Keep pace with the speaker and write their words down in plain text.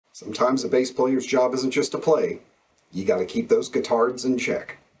Sometimes a bass player's job isn't just to play. You gotta keep those guitars in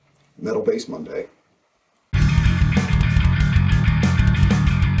check. Metal Bass Monday.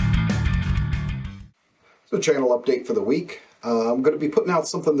 So channel update for the week. I'm going to be putting out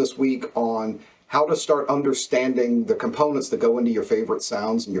something this week on how to start understanding the components that go into your favorite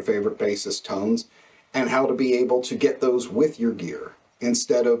sounds and your favorite bassist tones, and how to be able to get those with your gear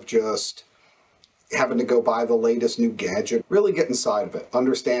instead of just having to go buy the latest new gadget. Really get inside of it.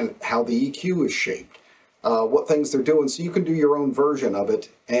 Understand how the EQ is shaped, what things they're doing, so you can do your own version of it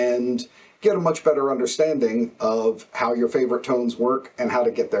and get a much better understanding of how your favorite tones work and how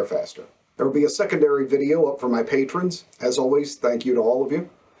to get there faster. There will be a secondary video up for my patrons. As always, thank you to all of you.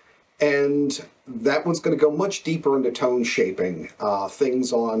 And that one's going to go much deeper into tone shaping,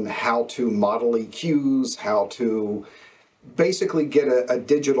 things on how to model EQs, how to basically get a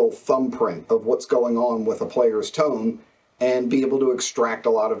digital thumbprint of what's going on with a player's tone and be able to extract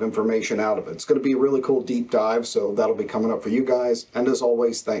a lot of information out of it. It's going to be a really cool deep dive, so that'll be coming up for you guys. And as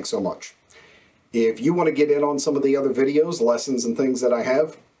always, thanks so much. If you want to get in on some of the other videos, lessons, and things that I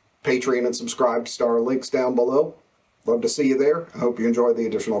have, Patreon and subscribe to our links down below. Love to see you there. I hope you enjoy the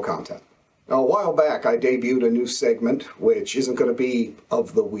additional content. Now, a while back, I debuted a new segment, which isn't going to be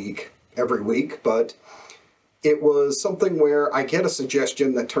of the week every week, but it was something where I get a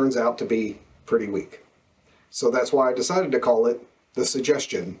suggestion that turns out to be pretty weak. So that's why I decided to call it the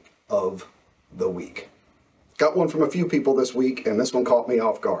Suggestion of the Week. Got one from a few people this week, and this one caught me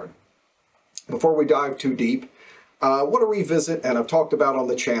off guard. Before we dive too deep, I want to revisit, and I've talked about on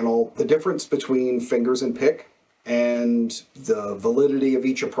the channel, the difference between fingers and pick and the validity of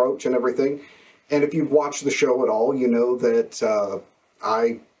each approach and everything. And if you've watched the show at all, you know that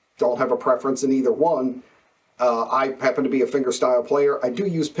I don't have a preference in either one. I happen to be a fingerstyle player. I do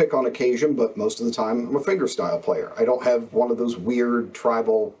use pick on occasion, but most of the time I'm a fingerstyle player. I don't have one of those weird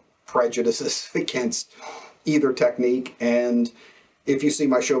tribal prejudices against either technique. And if you see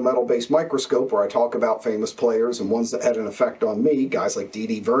my show Metal Bass Microscope, where I talk about famous players and ones that had an effect on me, guys like Dee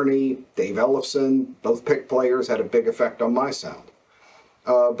Dee Verney, Dave Ellefson, both pick players had a big effect on my sound.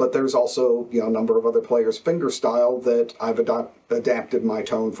 But there's also, a number of other players' fingerstyle that I've adapted my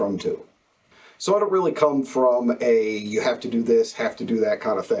tone from too. So I don't really come from a, you have to do this, have to do that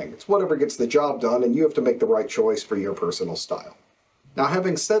kind of thing. It's whatever gets the job done, and you have to make the right choice for your personal style. Now,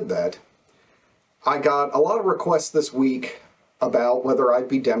 having said that, I got a lot of requests this week about whether I'd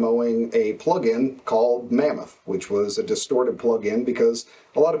be demoing a plugin called Mammoth, which was a distorted plugin because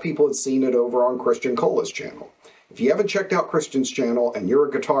a lot of people had seen it over on Kristian Cola's channel. If you haven't checked out Kristian's channel and you're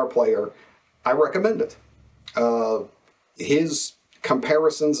a guitar player, I recommend it. His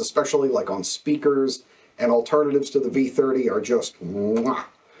comparisons, especially like on speakers and alternatives to the V30, are just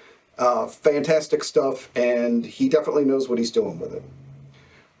fantastic stuff, and he definitely knows what he's doing with it.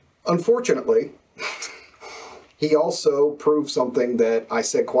 Unfortunately, he also proved something that I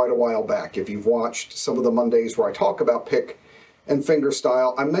said quite a while back. If you've watched some of the Mondays where I talk about pick and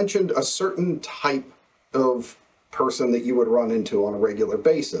fingerstyle, I mentioned a certain type of person that you would run into on a regular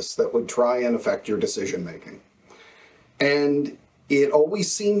basis that would try and affect your decision making. And it always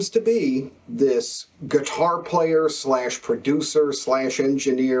seems to be this guitar player slash producer slash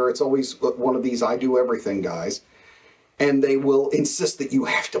engineer. It's always one of these I do everything guys. And they will insist that you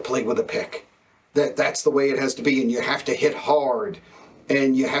have to play with a pick. That's the way it has to be, and you have to hit hard,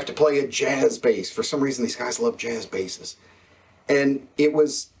 and you have to play a jazz bass. For some reason, these guys love jazz basses. And it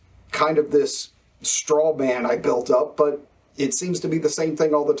was kind of this straw man I built up, but it seems to be the same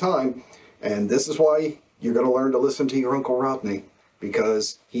thing all the time. And this is why you're going to learn to listen to your Uncle Rodney,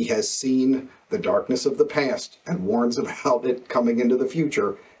 because he has seen the darkness of the past and warns about it coming into the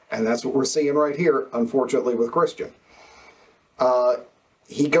future. And that's what we're seeing right here, unfortunately, with Kristian.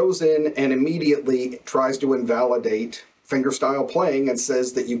 He goes in and immediately tries to invalidate fingerstyle playing and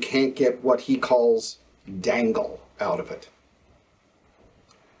says that you can't get what he calls dangle out of it.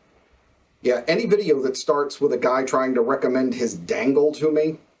 Yeah, any video that starts with a guy trying to recommend his dangle to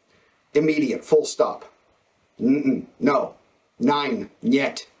me, immediate, full stop. No. Nine.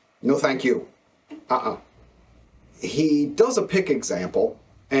 Yet. No thank you. He does a pick example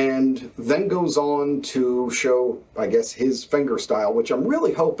and then goes on to show, I guess, his fingerstyle, which I'm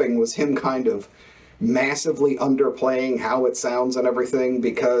really hoping was him kind of massively underplaying how it sounds and everything,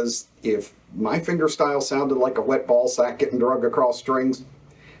 because if my fingerstyle sounded like a wet ball sack getting drug across strings,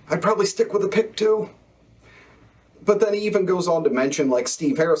 I'd probably stick with a pick too. But then he even goes on to mention, like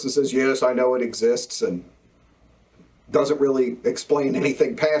Steve Harrison says, yes, I know it exists, and doesn't really explain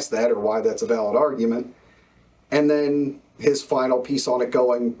anything past that or why that's a valid argument. And then his final piece on it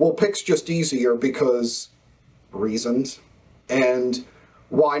going, well, pick's just easier because reasons. And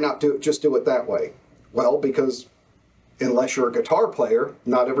Why not just do it that way? Well, because unless you're a guitar player,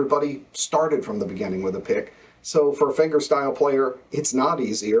 not everybody started from the beginning with a pick. So for a fingerstyle player, it's not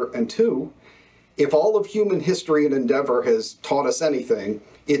easier. And two, if all of human history and endeavor has taught us anything,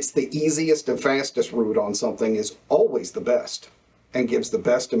 it's the easiest and fastest route on something is always the best and gives the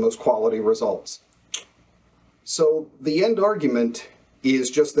best and most quality results. So the end argument is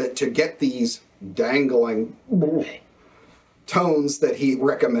just that to get these dangling tones that he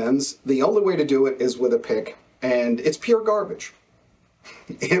recommends, the only way to do it is with a pick, and it's pure garbage.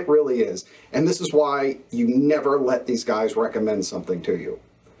 It really is. And this is why you never let these guys recommend something to you.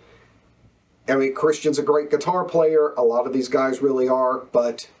 I mean, Kristian's a great guitar player, a lot of these guys really are,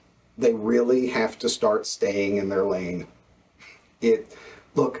 but they really have to start staying in their lane.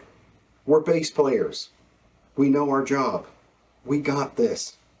 Look, we're bass players. We know our job. We got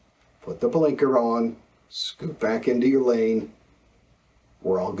this. Put the blinker on, scoot back into your lane,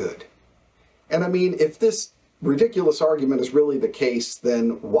 we're all good. And I mean, if this ridiculous argument is really the case,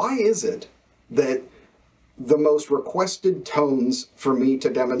 then why is it that the most requested tones for me to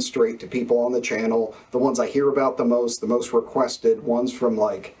demonstrate to people on the channel, the ones I hear about the most requested ones from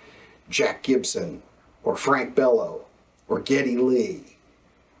like Jack Gibson or Frank Bello or Geddy Lee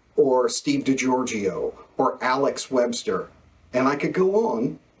or Steve DiGiorgio or Alex Webster, and I could go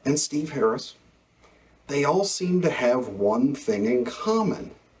on, and Steve Harris, they all seem to have one thing in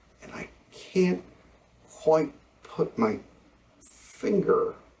common, and I can't quite put my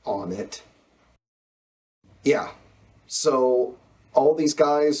finger on it. Yeah, so all these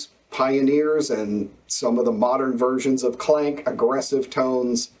guys, pioneers and some of the modern versions of clank, aggressive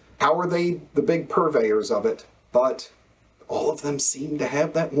tones, how are they the big purveyors of it? But all of them seem to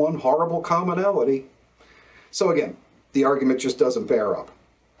have that one horrible commonality. So again, the argument just doesn't bear up.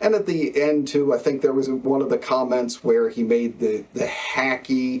 And at the end, too, I think there was one of the comments where he made the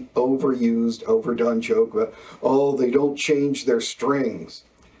hacky, overused, overdone joke about, oh, they don't change their strings.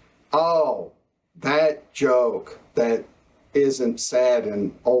 Oh, that joke that isn't sad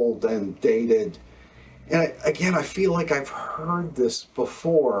and old and dated. And again, I feel like I've heard this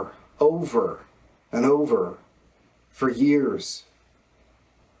before, over and over, for years,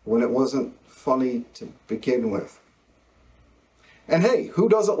 when it wasn't funny to begin with. And hey, who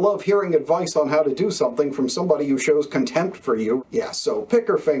doesn't love hearing advice on how to do something from somebody who shows contempt for you? Yeah, so pick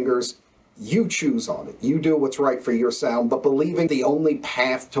your fingers, you choose on it. You do what's right for your sound, but believing the only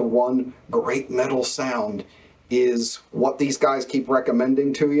path to one great metal sound is what these guys keep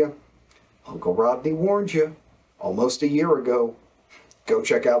recommending to you. Uncle Rodney warned you almost a year ago. Go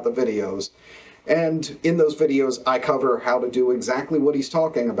check out the videos. And in those videos, I cover how to do exactly what he's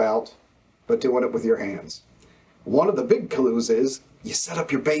talking about, but doing it with your hands. One of the big clues is you set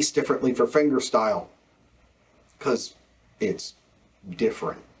up your bass differently for fingerstyle, because it's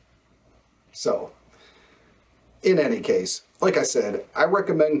different. So, in any case, like I said, I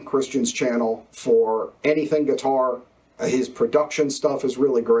recommend Kristian's channel for anything guitar. His production stuff is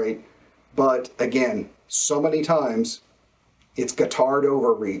really great, but again, so many times it's guitared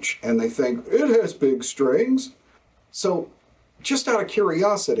overreach, and they think, it has big strings. So, just out of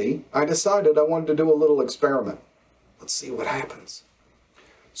curiosity, I decided I wanted to do a little experiment. Let's see what happens.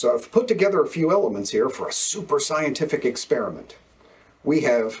 So I've put together a few elements here for a super scientific experiment. We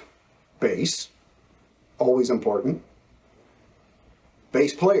have bass, always important.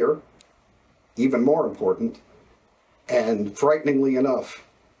 Bass player, even more important. And frighteningly enough,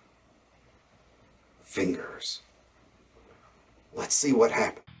 fingers. Let's see what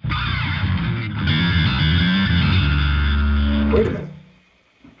happens. Wait a minute.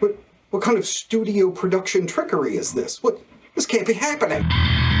 What kind of studio production trickery is this? This can't be happening.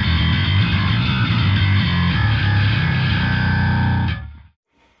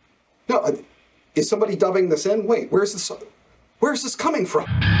 No, is somebody dubbing this in? Wait, where's this coming from?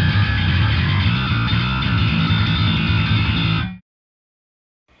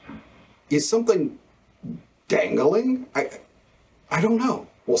 Is something dangling? I don't know.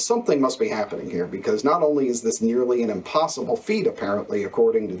 Well, something must be happening here, because not only is this nearly an impossible feat, apparently,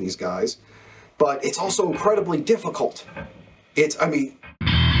 according to these guys, but it's also incredibly difficult. I mean...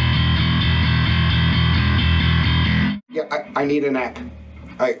 Yeah, I need a nap.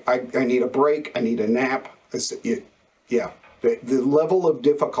 I need a break, I need a nap. Yeah, the level of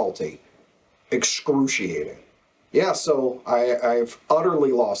difficulty, excruciating. Yeah, so I've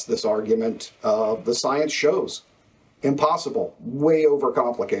utterly lost this argument. The science shows. Impossible. Way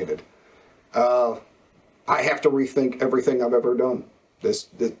overcomplicated. I have to rethink everything I've ever done.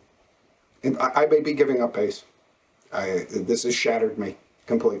 I may be giving up bass. This has shattered me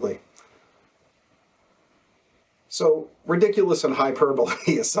completely. So, ridiculous and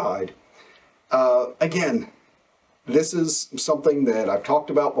hyperbole aside, again, this is something that I've talked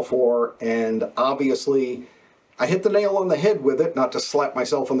about before, and obviously I hit the nail on the head with it, not to slap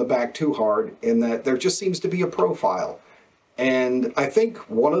myself on the back too hard, in that there just seems to be a profile. And I think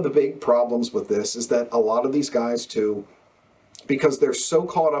one of the big problems with this is that a lot of these guys too, because they're so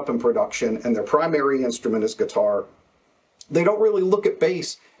caught up in production and their primary instrument is guitar, they don't really look at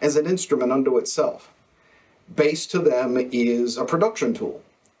bass as an instrument unto itself. Bass to them is a production tool.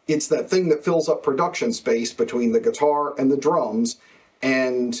 It's that thing that fills up production space between the guitar and the drums,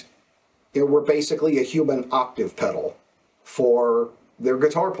 and we're basically a human octave pedal for their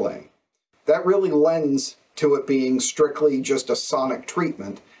guitar playing. That really lends to it being strictly just a sonic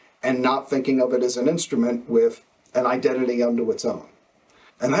treatment and not thinking of it as an instrument with an identity unto its own.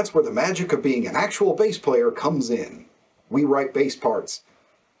 And that's where the magic of being an actual bass player comes in. We write bass parts,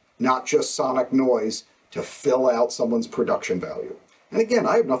 not just sonic noise to fill out someone's production value. And again,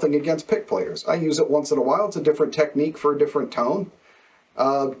 I have nothing against pick players. I use it once in a while. It's a different technique for a different tone.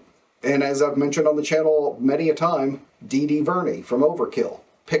 And as I've mentioned on the channel many a time, D.D. Verney from Overkill.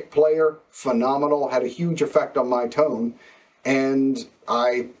 Pick player, phenomenal, had a huge effect on my tone. And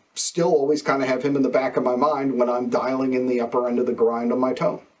I still always kind of have him in the back of my mind when I'm dialing in the upper end of the grind on my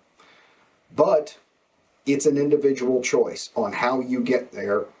tone. But it's an individual choice on how you get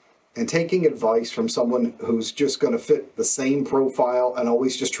there. And taking advice from someone who's just going to fit the same profile and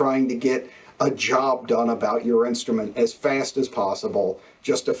always just trying to get a job done about your instrument as fast as possible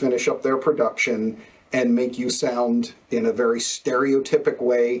just to finish up their production and make you sound in a very stereotypic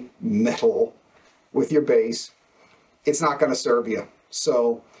way metal with your bass, it's not going to serve you.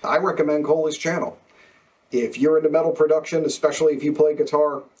 So I recommend Coley's channel. If you're into metal production, especially if you play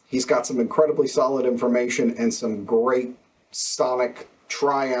guitar, he's got some incredibly solid information and some great sonic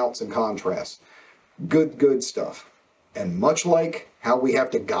tryouts and contrasts. Good stuff. And much like how we have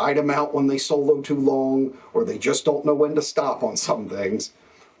to guide them out when they solo too long, or they just don't know when to stop on some things,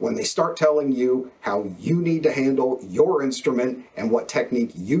 when they start telling you how you need to handle your instrument and what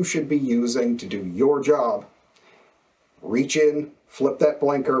technique you should be using to do your job, reach in, flip that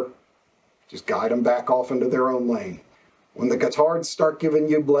blinker, just guide them back off into their own lane. When the guitars start giving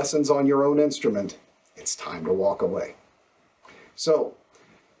you lessons on your own instrument, it's time to walk away. So,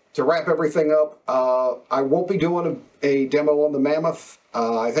 to wrap everything up, I won't be doing a demo on the Mammoth.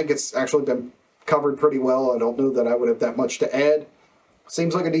 I think it's actually been covered pretty well. I don't know that I would have that much to add.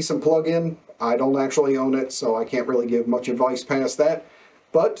 Seems like a decent plug-in. I don't actually own it, so I can't really give much advice past that.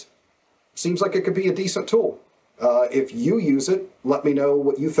 But seems like it could be a decent tool. If you use it, let me know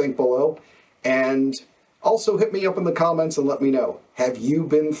what you think below. And also hit me up in the comments and let me know, have you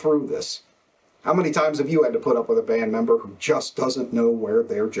been through this? How many times have you had to put up with a band member who just doesn't know where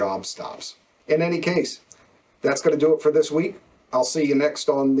their job stops? In any case, that's going to do it for this week. I'll see you next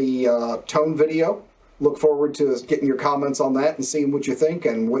on the tone video. Look forward to getting your comments on that and seeing what you think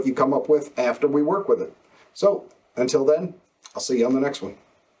and what you come up with after we work with it. So, until then, I'll see you on the next one.